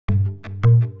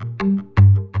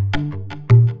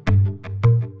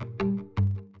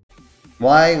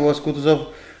Why was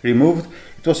Kutuzov removed?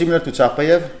 It was similar to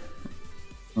Chapayev.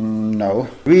 No,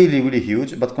 really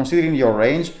huge, but considering your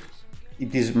range,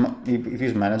 it is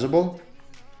manageable.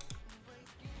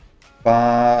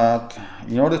 But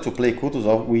in order to play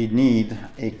Kutuzov, we need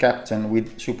a captain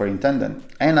with superintendent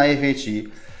and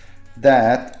IFHE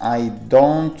that I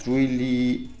don't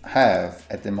really have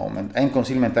at the moment, and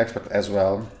concealment expert as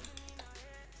well.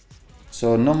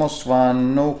 So no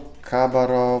Moskvan, no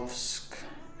Khabarovsk.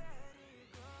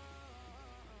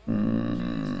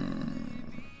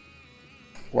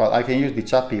 Well, I can use the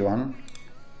Chapi one,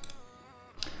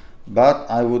 but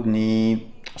I would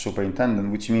need superintendent,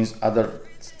 which means other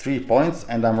 3 points,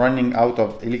 and I'm running out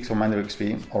of Elixir Commander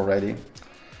XP already.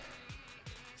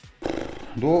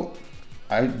 Though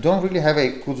I don't really have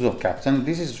a Kutuzov captain,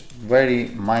 this is very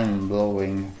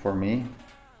mind-blowing for me.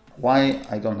 Why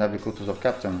I don't have a Kutuzov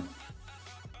captain?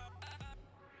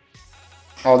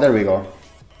 Oh, there we go.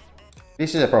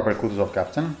 This is a proper Kutuzov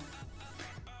captain.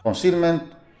 Concealment,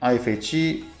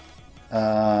 IFHE,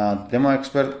 demo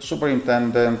expert,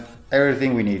 superintendent,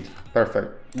 everything we need.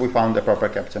 Perfect. We found the proper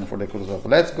captain for the Kutuzov.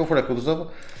 Let's go for the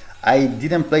Kutuzov. I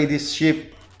didn't play this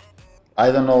ship,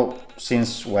 I don't know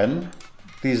since when.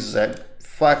 This is a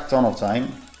fuck ton of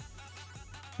time.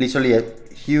 Literally a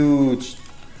huge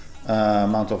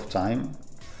amount of time.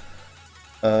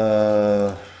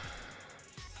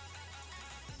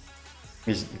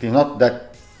 It is not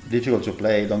that difficult to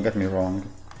play, don't get me wrong.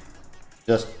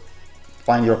 Just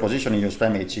find your position in your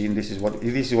spam HE, and this is what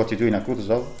you do in a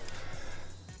Kutuzov.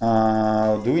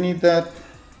 Do we need that?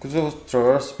 Kutuzov's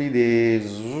traverse speed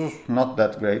is not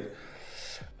that great.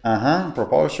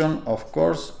 Propulsion, of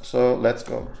course, so let's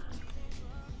go.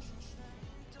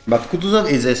 But Kutuzov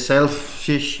is a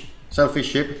selfish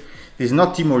ship. It is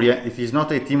not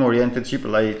a team-oriented ship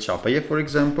like Chapayev, for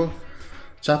example.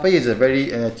 Chapayev is a very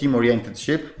team-oriented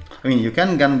ship. I mean, you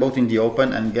can gunboat in the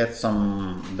open and get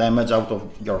some damage out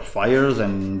of your fires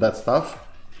and that stuff,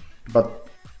 but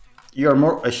you're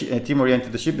more a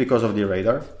team-oriented ship because of the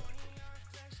radar.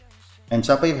 And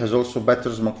Chapayev has also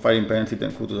better smoke firing penalty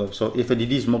than Kutuzov, so if a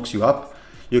DD smokes you up,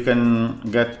 you can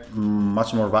get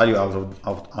much more value out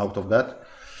of that.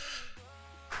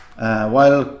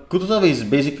 While Kutuzov is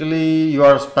basically, you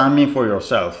are spamming for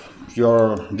yourself,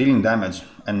 you're dealing damage,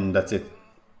 and that's it.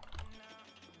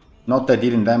 Not that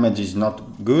dealing damage is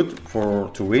not good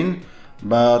to win,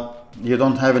 but you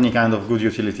don't have any kind of good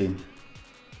utility.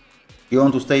 You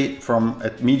want to stay from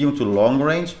at medium to long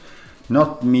range,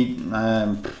 not mid.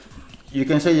 You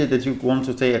can say that you want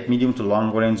to stay at medium to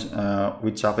long range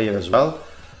with Chapayev as well,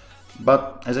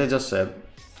 but as I just said,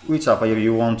 with Chapayev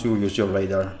you want to use your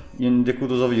radar. In the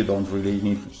Kutuzov you don't really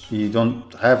need, you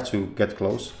don't have to get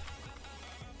close.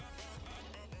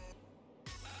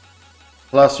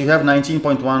 Plus you have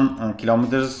 19.1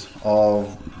 kilometers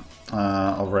of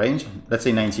range, let's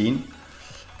say 19,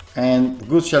 and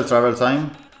good shell travel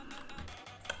time.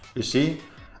 You see,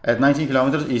 at 19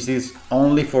 kilometers it is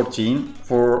only 14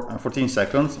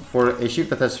 seconds for a ship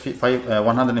that has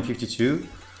 152.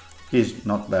 Is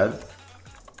not bad.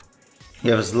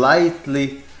 You have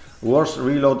slightly worse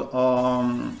reload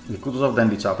on the Kutuzov than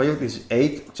the Chapayev. This is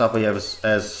 8. Chapayev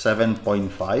has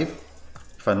 7.5,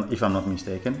 if I'm not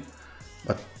mistaken.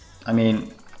 But I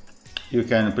mean, you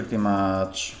can pretty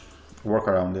much work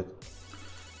around it.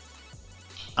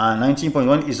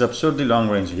 19.1 is absurdly long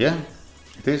range. Yeah,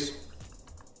 it is.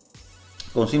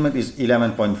 Concealment is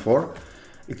 11.4.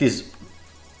 It is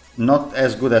not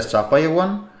as good as Chapayev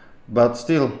one, but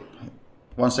still,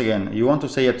 once again, you want to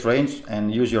stay at range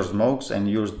and use your smokes and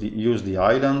use the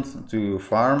island to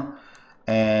farm,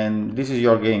 and this is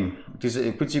your game. It is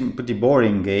a pretty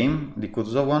boring game, the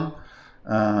Kutuzov one.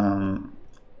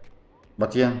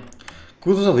 But yeah,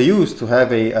 Kutuzov used to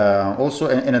have also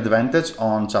an advantage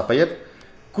on Chapayev.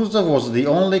 Kutuzov was the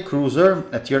only cruiser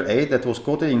at tier 8 that was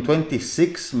coated in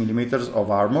 26 millimeters of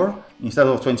armor instead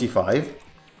of 25.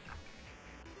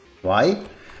 Why?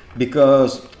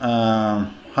 Because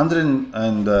 100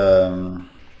 and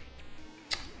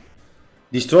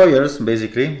destroyers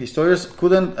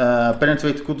couldn't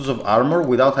penetrate Kutuzov armor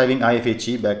without having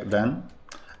IFHE back then.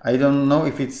 I don't know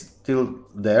if it's still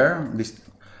there.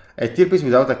 A tier piece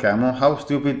without a camo. How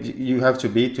stupid you have to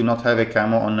be to not have a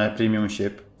camo on a premium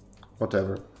ship.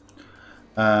 Whatever.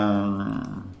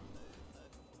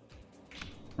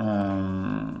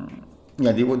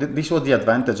 Yeah, this was the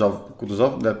advantage of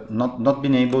Kutuzov, that not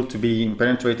being able to be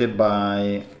penetrated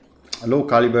by low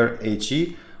caliber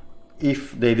HE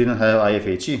if they didn't have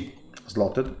IFHE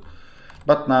slotted.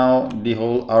 But now the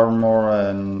whole armor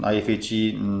and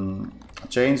IFHE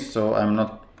changed, so I'm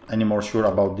not anymore sure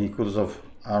about the Kutuzov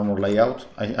armor layout.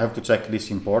 I have to check this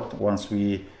import once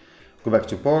we go back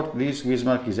to port. This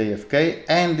Wismark is AFK,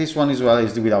 and this one as well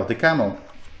is without the camo.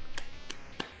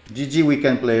 GG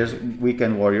weekend players,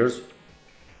 weekend warriors.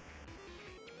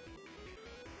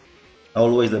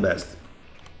 Always the best.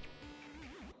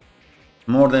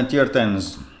 More than tier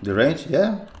 10s, the range,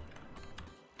 yeah.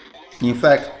 In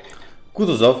fact,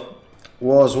 Kutuzov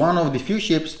was one of the few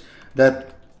ships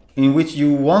that in which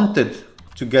you wanted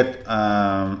to get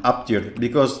up tiered,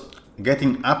 because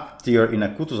getting up tier in a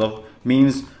Kutuzov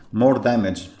means more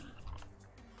damage.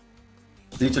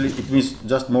 Literally, it means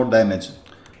just more damage,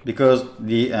 because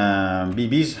the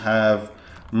BBs have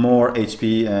more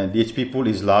HP. The HP pool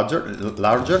is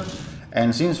larger,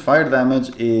 and since fire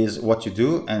damage is what you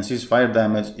do, and since fire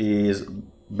damage is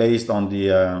based on the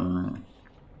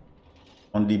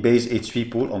base HP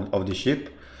pool of the ship,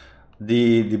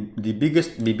 the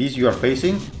biggest BBs you are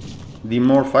facing, the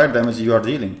more fire damage you are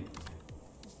dealing.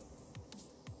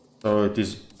 So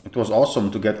it was awesome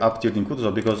to get up tiered in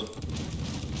Kutuzov, because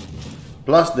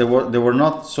plus there were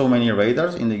not so many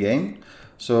radars in the game,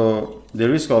 so the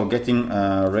risk of getting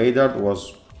radared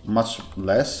was much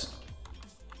less.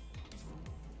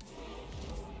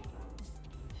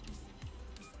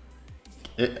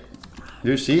 Do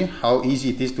you see how easy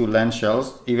it is to land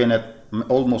shells even at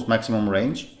almost maximum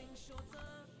range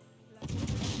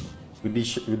with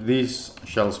this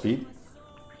shell speed?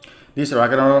 This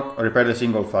Ragnarok repaired a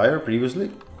single fire previously,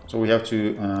 so we have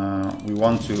to we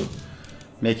want to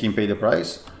make him pay the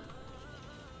price.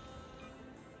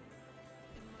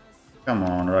 Come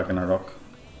on, Ragnarok.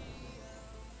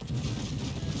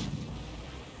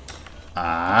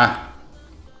 Ah,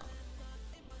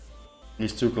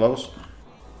 he's too close.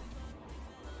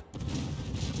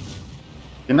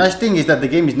 The nice thing is that the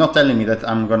game is not telling me that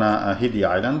I'm gonna hit the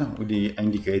island with the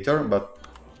indicator, but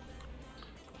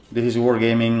this is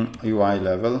Wargaming UI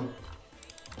level.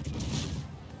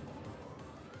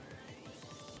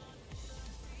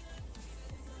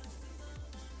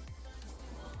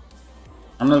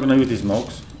 I'm not gonna use these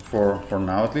smokes for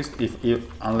now, at least,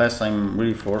 unless I'm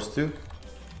really forced to.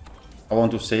 I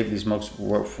want to save these smokes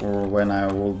for when I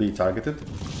will be targeted.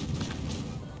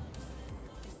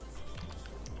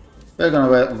 We're gonna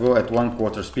go at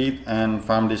 1/4 speed and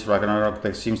farm this Ragnarok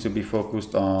that seems to be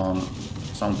focused on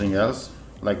something else,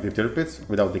 like the Tirpitz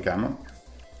without the camo.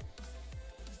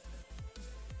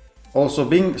 Also,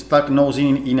 being stuck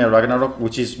nosing in a Ragnarok,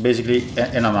 which is basically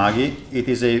an Amagi, it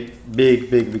is a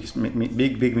big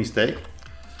mistake,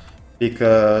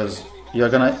 because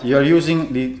you're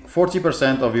using the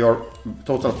 40% of your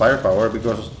total firepower,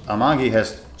 because Amagi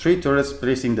has 3 turrets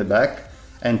placed in the back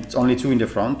and only 2 in the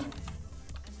front.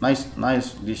 Nice,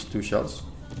 these 2 shells.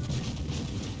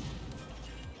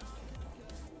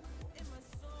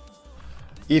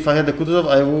 If I had the Kutuzov,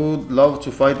 I would love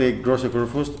to fight a Grosse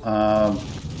Kurfürst.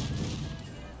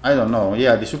 I don't know.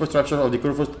 Yeah, the superstructure of the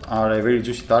Kurfürst are a very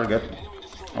juicy target,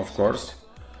 of course.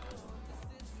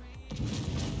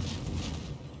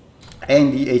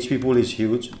 And the HP pool is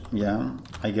huge. Yeah,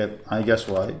 I guess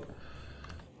why.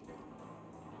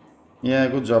 Yeah,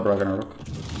 good job, Ragnarok.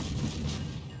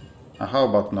 How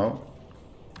about no?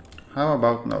 How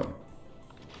about no?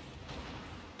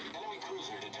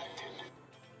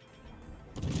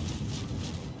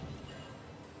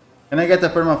 Can I get a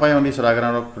permafire on this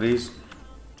Ragnarok, please?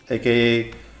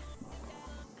 AKA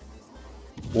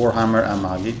Warhammer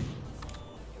Amagi.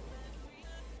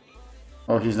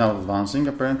 Oh, he's now advancing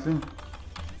apparently.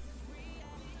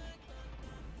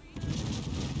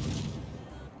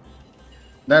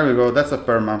 There we go, that's a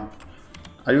perma.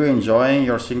 Are you enjoying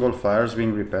your single fires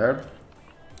being repaired?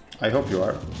 I hope you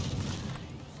are.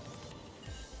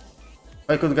 If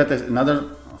I could get another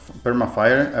perma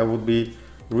fire, I would be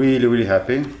really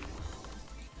happy.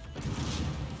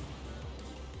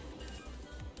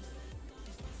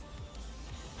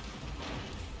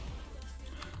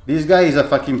 This guy is a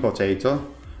fucking potato.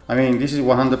 I mean, this is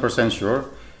 100% sure.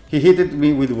 He hit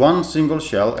me with one single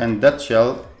shell, and that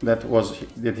shell that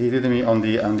he hit me on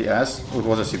the ass, it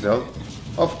was a citadel.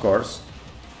 Of course.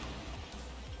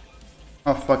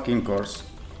 Of fucking course.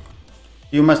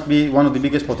 You must be one of the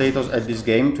biggest potatoes at this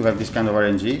game to have this kind of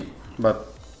RNG, but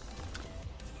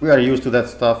we are used to that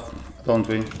stuff, don't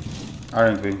we?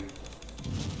 Aren't we?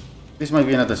 This might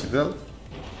be another citadel.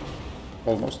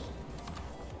 Almost.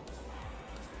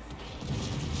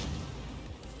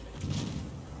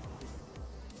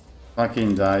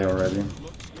 Fucking die already.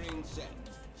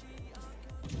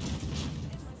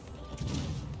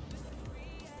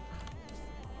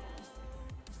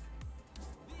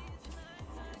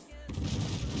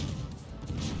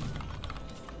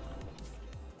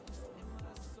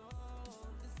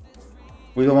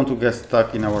 We don't want to get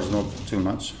stuck in our smoke too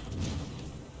much.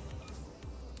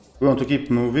 We want to keep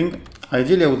moving.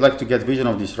 Ideally, I would like to get vision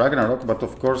of this Ragnarok, but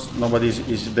of course, nobody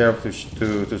is there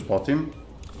to spot him.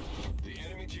 The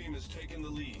enemy team has taken the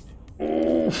lead.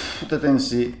 Oof, the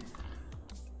NC.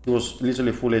 He was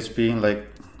literally full HP like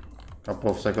a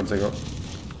couple of seconds ago.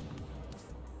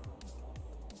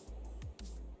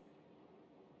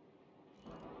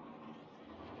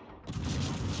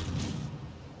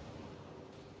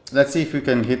 Let's see if we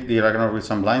can hit the Ragnarok with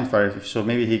some blind fire, so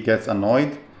maybe he gets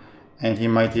annoyed and he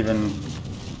might even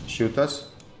shoot us.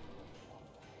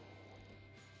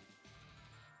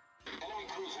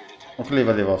 Okay,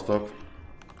 Vladivostok.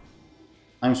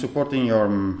 I'm supporting your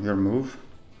move,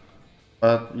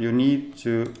 but you need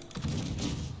to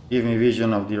give me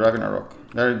vision of the Ragnarok.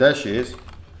 There she is.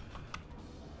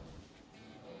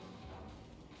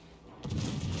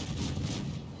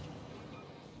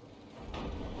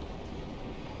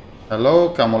 Hello,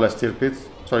 Kamala Stirpit.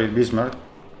 Sorry, Bismarck.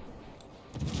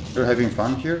 You're having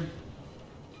fun here?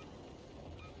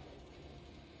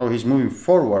 Oh, he's moving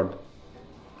forward.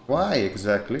 Why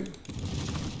exactly?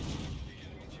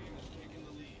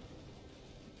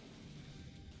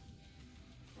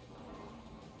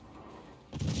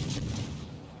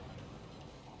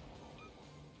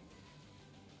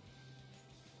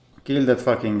 Kill that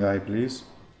fucking guy, please.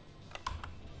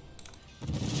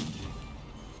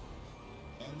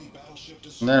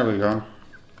 There we go.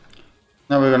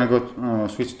 Now we're gonna go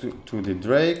switch to the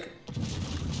Drake.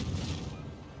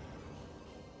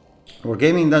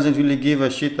 Wargaming doesn't really give a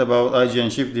shit about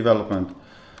IGN ship development.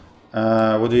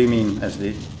 What do you mean,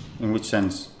 SD? In which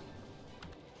sense?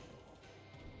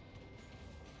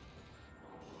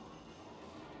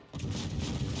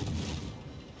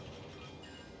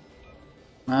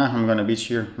 I'm gonna beach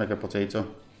here like a potato.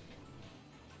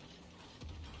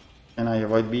 Can I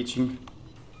avoid beaching?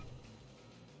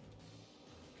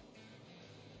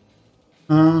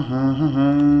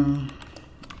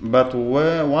 But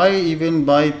why even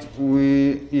bite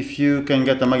if you can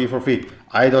get a Maggie for free?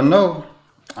 I don't know.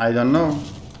 I don't know.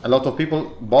 A lot of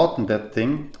people bought that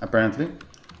thing apparently,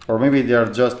 or maybe they are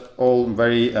just all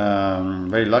very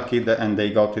very lucky and they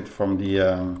got it from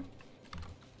the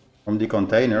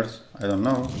containers. I don't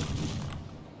know.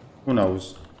 Who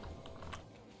knows?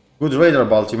 Good radar,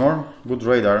 Baltimore. Good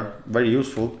radar. Very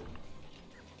useful.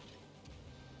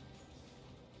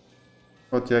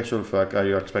 What the actual fuck are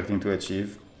you expecting to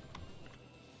achieve?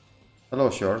 Hello,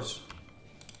 Shores.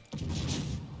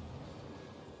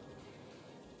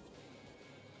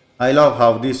 I love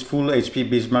how this full HP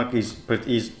Bismarck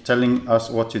is telling us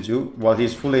what to do while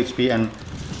he's full HP and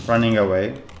running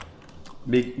away.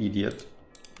 Big idiot.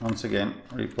 Once again,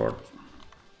 report.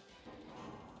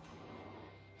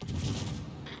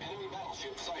 Enemy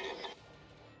battleship sighted.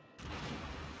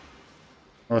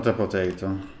 What a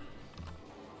potato.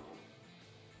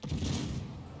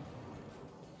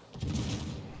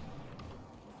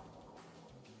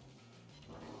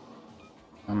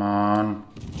 Come on.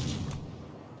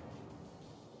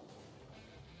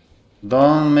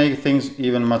 Don't make things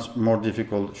even much more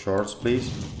difficult, Shorts, please.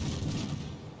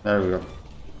 There we go.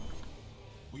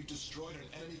 We've destroyed an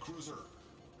enemy cruiser.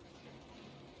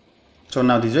 So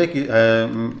now the Drake,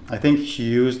 I think she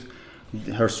used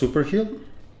her super heal.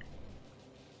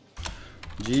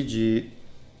 GG,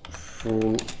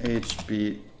 full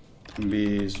HP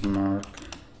Bismarck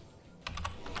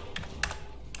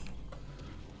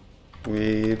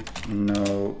with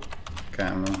no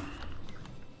camo.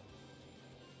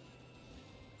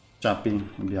 Chappie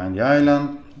behind the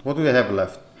island. What do we have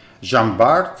left? Jean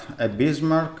Bart, a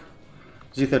Bismarck,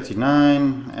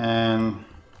 Z39, and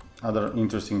other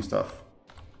interesting stuff.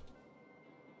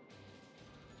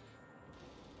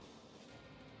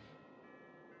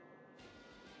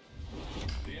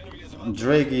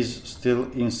 Drake is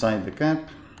still inside the camp.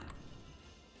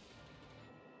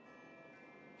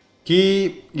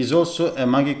 Key is also a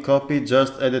magic copy,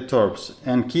 just added torps,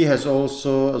 and Key has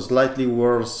also a slightly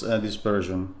worse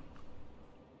dispersion.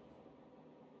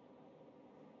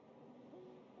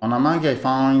 On Amagi I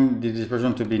find the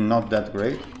dispersion to be not that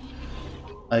great.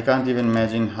 I can't even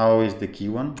imagine how is the Key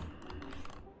one.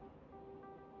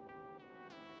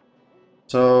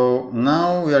 So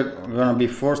now we are gonna be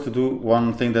forced to do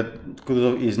one thing that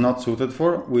Kutuzov is not suited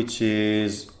for, which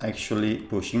is actually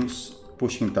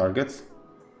pushing targets.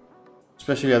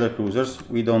 Especially other cruisers.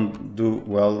 We don't do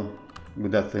well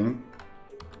with that thing.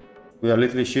 We are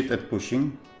literally shit at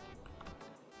pushing.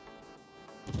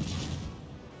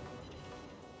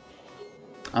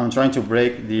 I'm trying to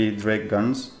break the Drake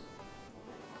guns.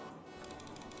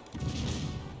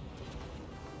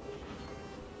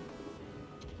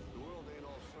 The world ain't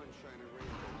all sunshine and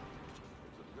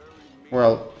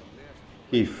Well,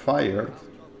 he fired.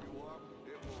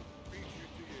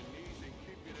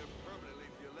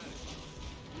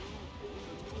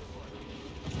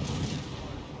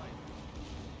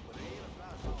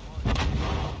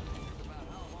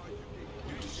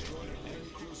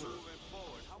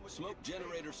 Smoke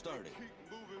generator starting. Keep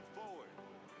moving forward.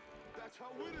 That's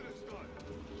how winning is done.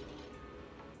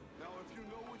 Now, if you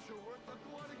know what you're worth, then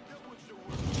go out and get what you're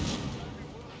worth. Be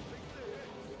willing to take the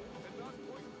hits and not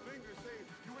pointing fingers saying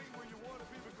you ain't where you want to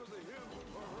be because of him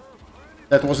or her or anything.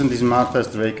 That wasn't the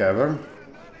smartest Drake ever. And that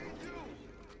ain't you.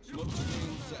 Smoke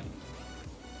screen set.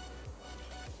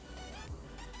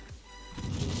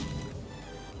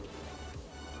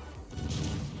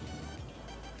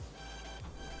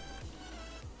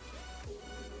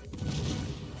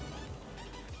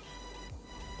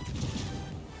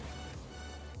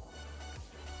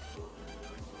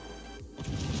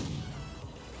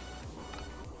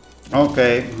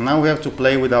 Okay, now we have to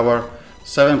play with our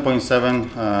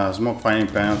 7.7 smoke firing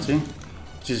penalty,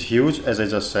 which is huge, as I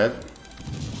just said,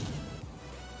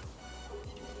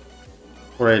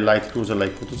 for a light cruiser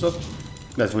like Kutuzov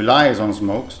that relies on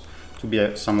smokes to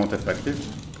be somewhat effective.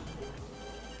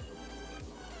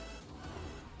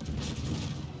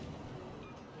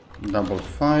 Double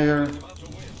fire.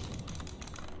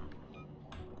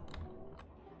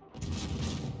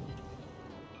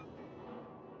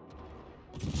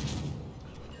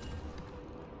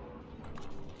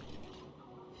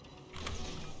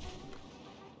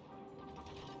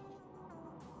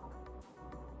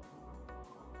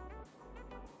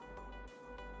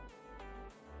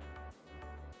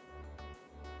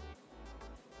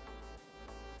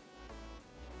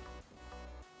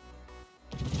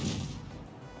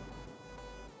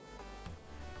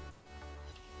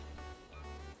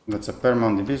 That's a perma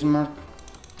on the Bismarck.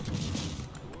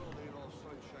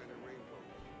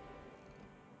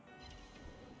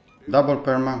 Double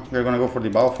perma. We're gonna go for the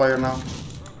bow fire now.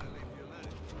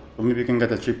 So maybe we can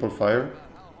get a triple fire.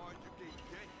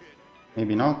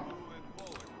 Maybe not.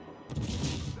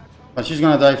 But she's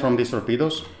gonna die from these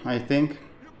torpedoes, I think.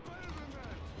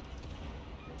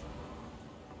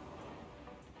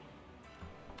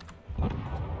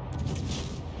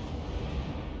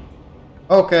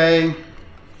 Okay.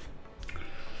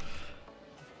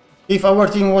 If our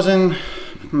team wasn't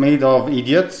made of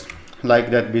idiots like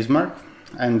that Bismarck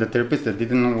and the Tirpitz that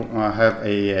didn't have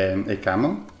a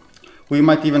camo, we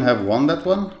might even have won that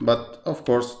one, but of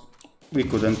course we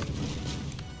couldn't.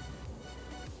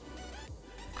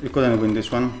 We couldn't win this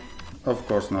one, of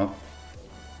course not.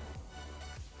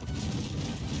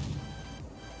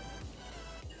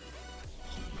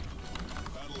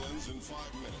 Battle ends in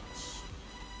 5 minutes.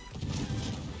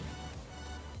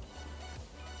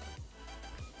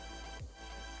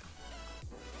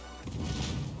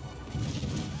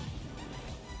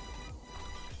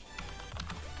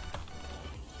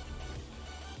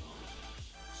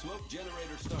 Smoke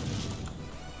generator started.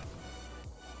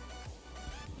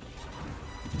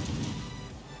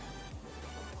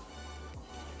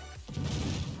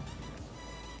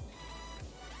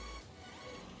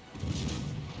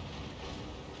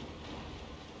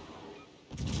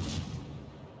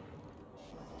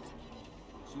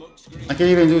 Smoke screen. I can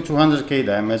even do 200k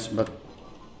damage, but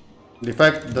the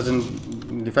fact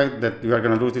that we are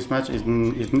gonna lose this match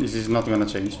is not gonna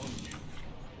change.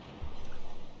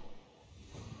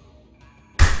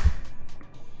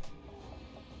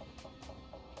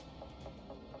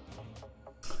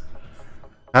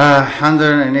 Uh,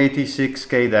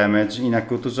 186k damage in a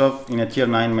Kutuzov in a tier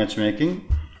 9 matchmaking,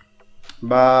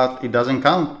 but it doesn't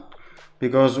count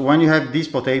because when you have these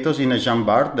potatoes in a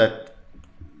Jambard that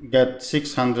get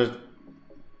 600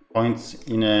 points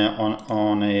in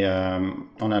on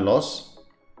a loss,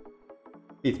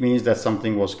 it means that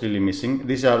something was clearly missing.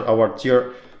 These are our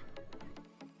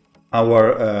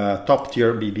top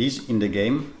tier BBs in the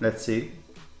game. Let's see.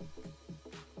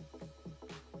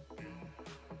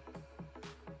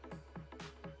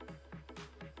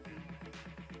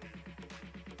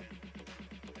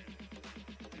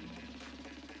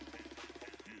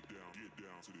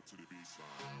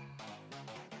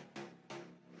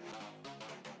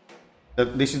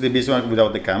 This is the Bismarck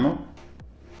without the camo.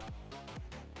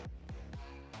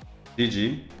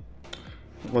 GG.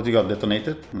 What you got?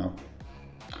 Detonated? No.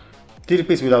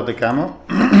 Tirpitz without the camo.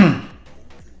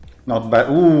 Not bad.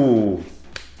 Ooh.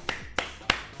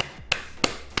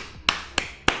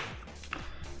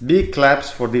 Big claps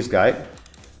for this guy.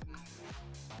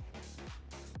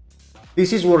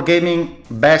 This is Wargaming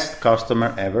best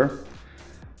customer ever.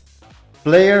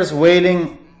 Players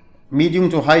whaling medium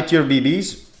to high tier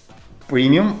BBs.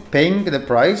 Premium, paying the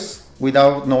price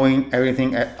without knowing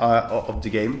everything of the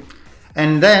game.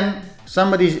 And then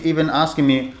somebody's even asking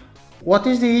me, what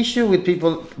is the issue with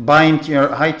people buying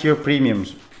high tier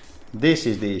premiums? This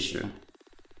is the issue.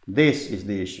 This is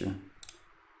the issue.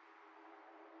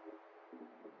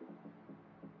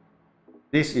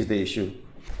 This is the issue.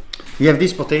 You have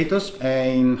these potatoes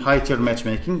in high tier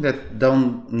matchmaking that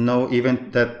don't know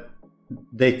even that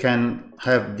they can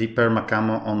have the perma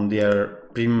camo on their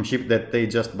premium ship that they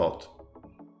just bought.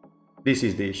 This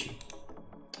is the issue.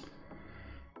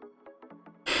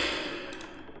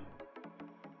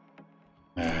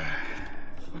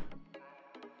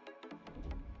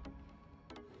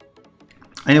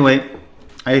 Anyway,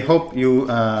 I hope you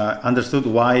understood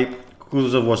why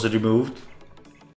Kutuzov was removed.